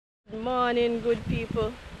Good morning, good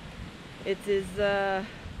people. It is a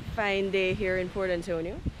fine day here in Port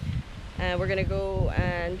Antonio, and we're gonna go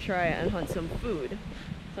and try and hunt some food.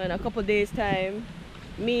 So in a couple days time,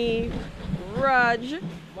 me, Raj,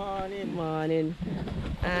 morning,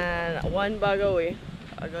 and one bag away,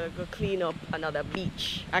 I'm gonna go clean up another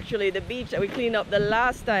beach. Actually, the beach that we cleaned up the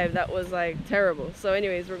last time, that was like terrible. So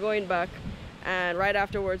anyways, we're going back, and right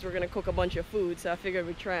afterwards we're gonna cook a bunch of food. So I figured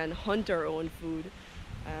we'd try and hunt our own food,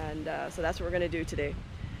 and so that's what we're gonna do today.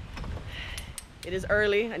 It is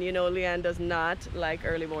early, and you know Leanne does not like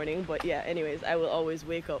early morning, but yeah, anyways, I will always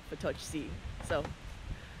wake up for touch sea. So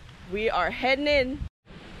we are heading in.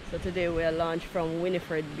 So today we are launched from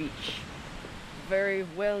Winifred Beach, very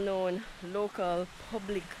well-known local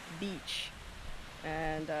public beach,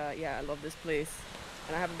 and yeah, I love this place,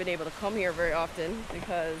 and I haven't been able to come here very often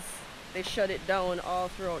because they shut it down all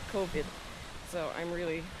throughout COVID. So I'm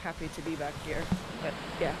really happy to be back here. But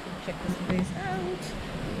yeah, check this place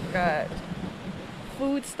out. Got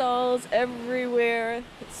food stalls everywhere.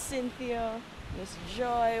 It's Cynthia, Miss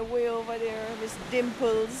Joy way over there, Miss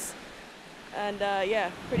Dimples, and yeah,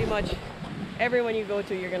 pretty much everyone you go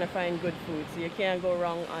to, you're gonna find good food. So you can't go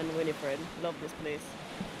wrong on Winifred. Love this place.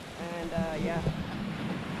 And yeah,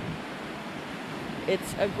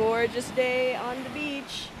 it's a gorgeous day on the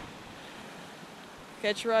beach.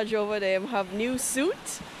 Catch Raj over there, have new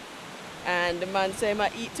suit, and the man say I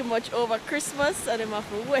eat too much over Christmas, and him have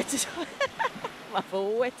to wet it up. have to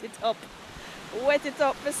wet it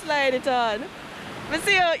up to slide it on. But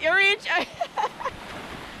see you reach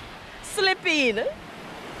slipping.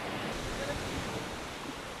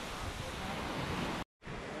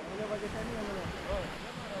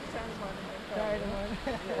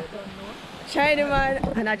 Shiny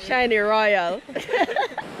man and a shiny royal.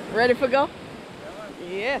 Ready for go?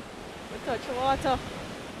 Yeah, we touch water.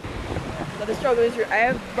 So the struggle is I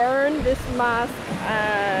have burned this mask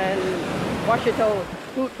and wash it out,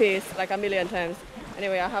 toothpaste like a million times.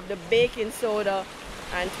 Anyway, I have the baking soda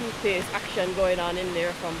and toothpaste action going on in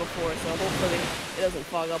there from before, so hopefully it doesn't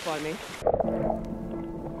fog up on me.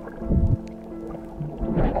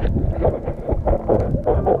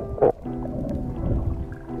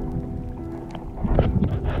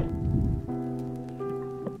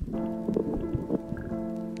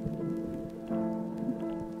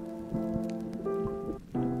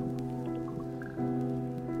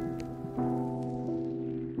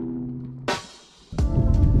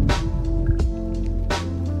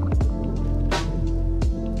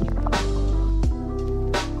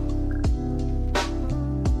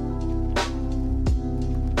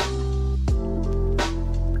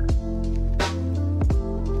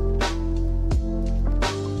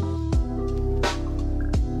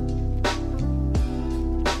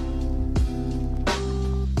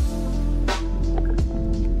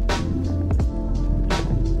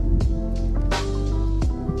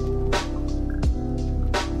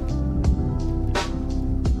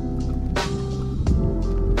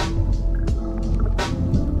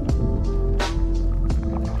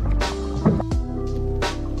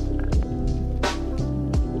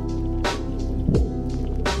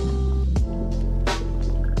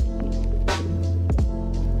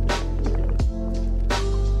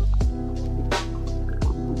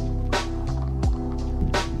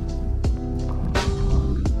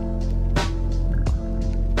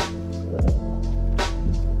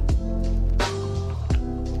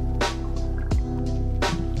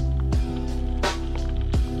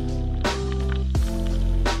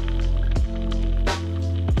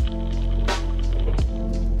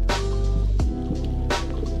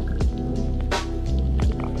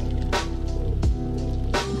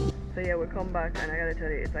 Yeah, we come back, and I gotta tell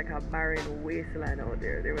you, it's like a barren wasteland out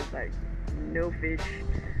there. There was like no fish.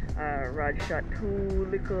 Raj shot 2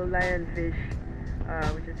 little lionfish,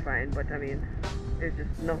 which is fine, but I mean, there's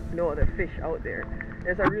just no other fish out there.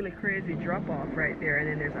 There's a really crazy drop off right there, and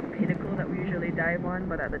then there's a pinnacle that we usually dive on,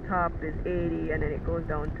 but at the top is 80, and then it goes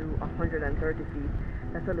down to 130 feet.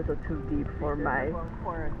 That's a little too deep for my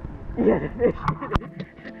yeah, the fish.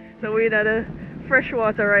 So we're in a fresh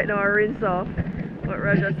water right now, rinse off. But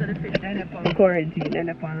Raja said the fish end up on quarantine, end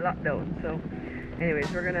up on lockdown. So anyways,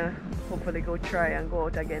 we're gonna hopefully go try and go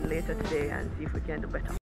out again later today and see if we can do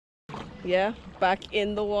better. Yeah, back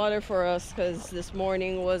in the water for us, because this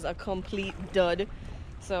morning was a complete dud.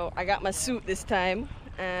 So I got my suit this time,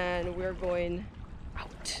 and we're going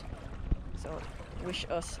out. So wish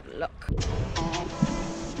us luck.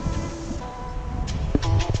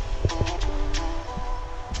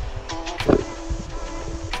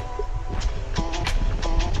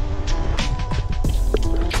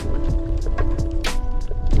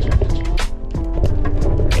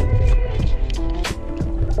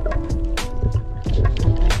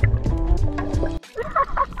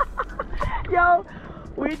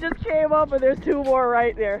 up and there's 2 more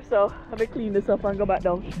right there. So I'm gonna clean this up and go back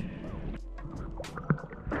down.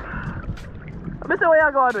 Let me see where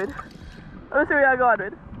you're going with. Let me see where you're going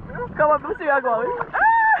with. Come on, let me see where you're going with.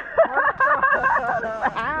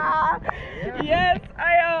 Yes,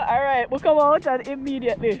 I am. Alright, we'll come out and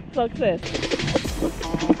immediately success.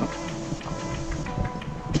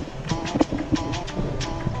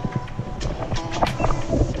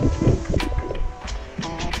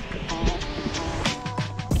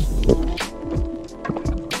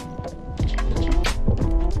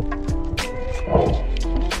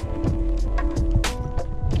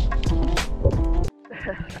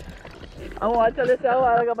 I want to tell you a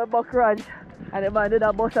while I got my buck ranch and the man did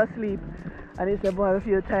a bus asleep and he said, boy I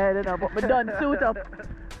feel tired enough, but me done suit up.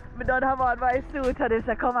 Me done have on my suit and he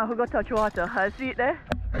said, come on, we go touch water. And see it there?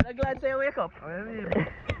 I'm glad to wake up.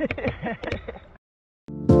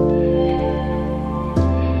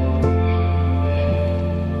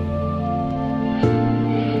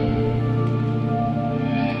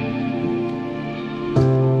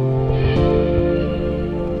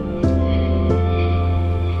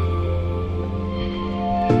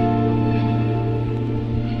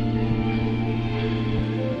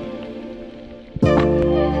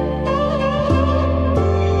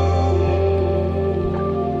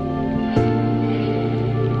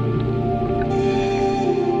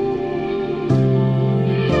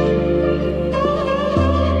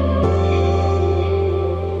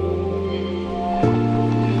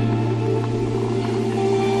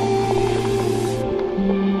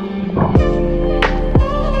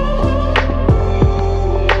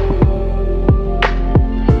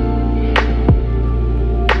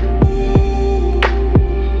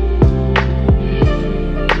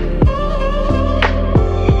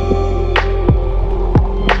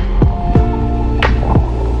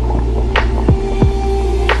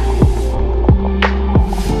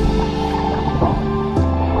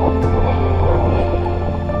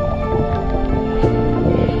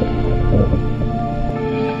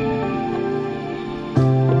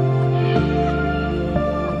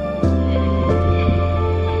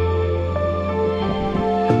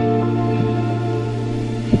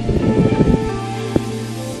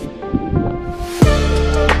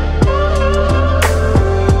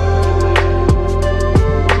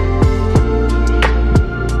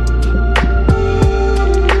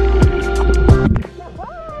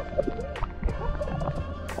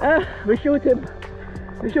 We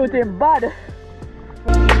shoot him bad.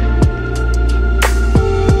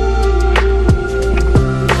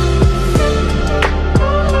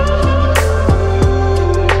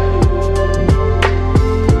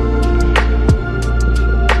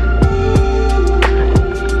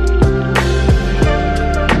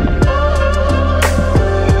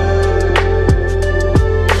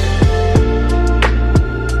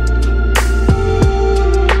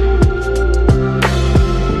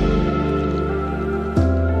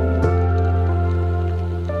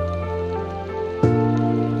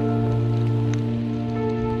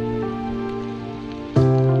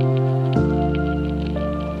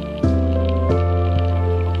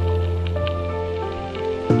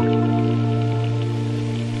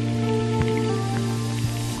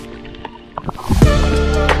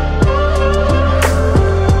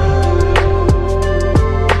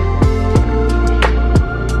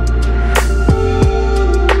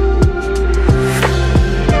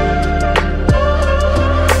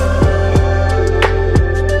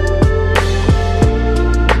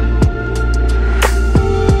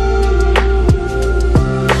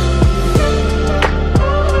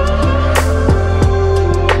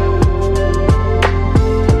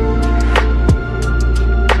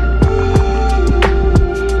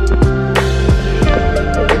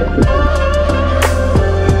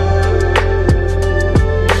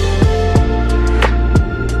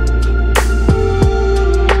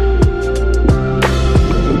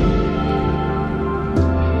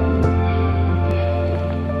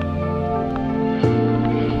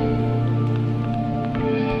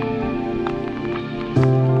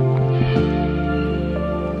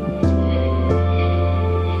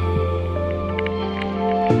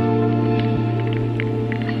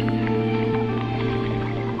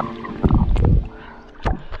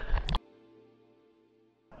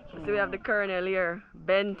 So we have the Colonel here,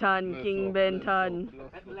 Benton, King Benton.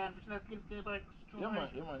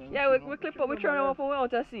 Yeah, we clip up, we turn them off and we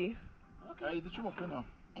out to sea. Okay, the chum now.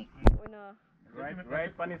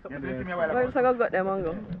 Right, funny something. Where's I got them on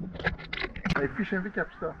go? Hey, fishing for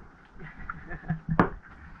capster.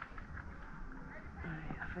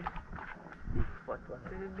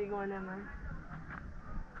 This is a big one, man.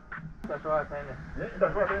 That's right, that's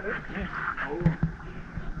right.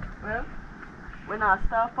 Well, we're not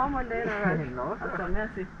stop on Monday, alright? No, That's sir. a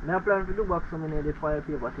messy. Now I plan to do back some in the fire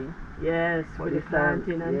paper thing. Yes, But with the this time,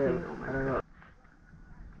 planting and yeah, thing. Oh my I don't know.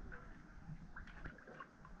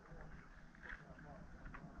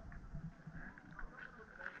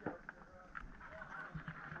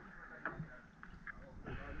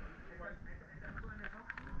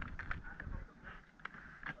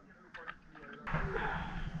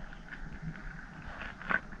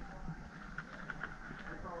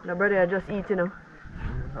 No, brother, I just eat, you know.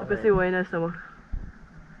 I can see what in the stomach.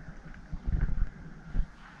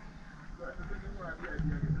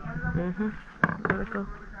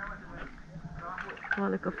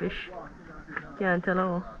 One little fish. Can't tell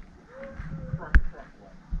how.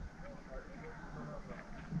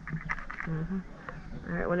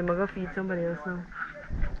 Alright, well, I'm gonna go feed somebody else now.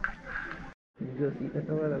 You just eat that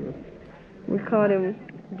a while ago. We caught him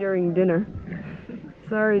during dinner.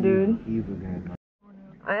 Sorry, dude. Evil guy, man.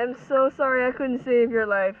 I am so sorry I couldn't save your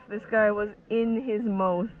life. This guy was in his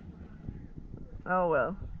mouth. Oh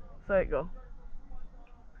well. So it go.